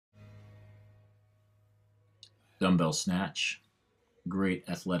Dumbbell snatch, great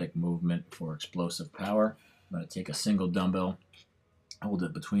athletic movement for explosive power. I'm going to take a single dumbbell, hold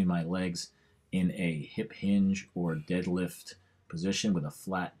it between my legs in a hip hinge or deadlift position with a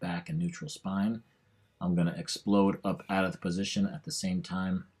flat back and neutral spine. I'm going to explode up out of the position at the same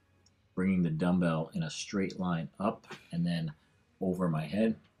time, bringing the dumbbell in a straight line up and then over my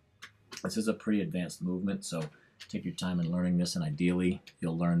head. This is a pretty advanced movement, so take your time in learning this, and ideally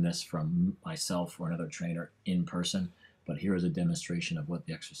you'll learn this from myself or another trainer in person. But here is a demonstration of what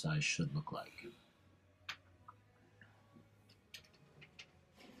the exercise should look like.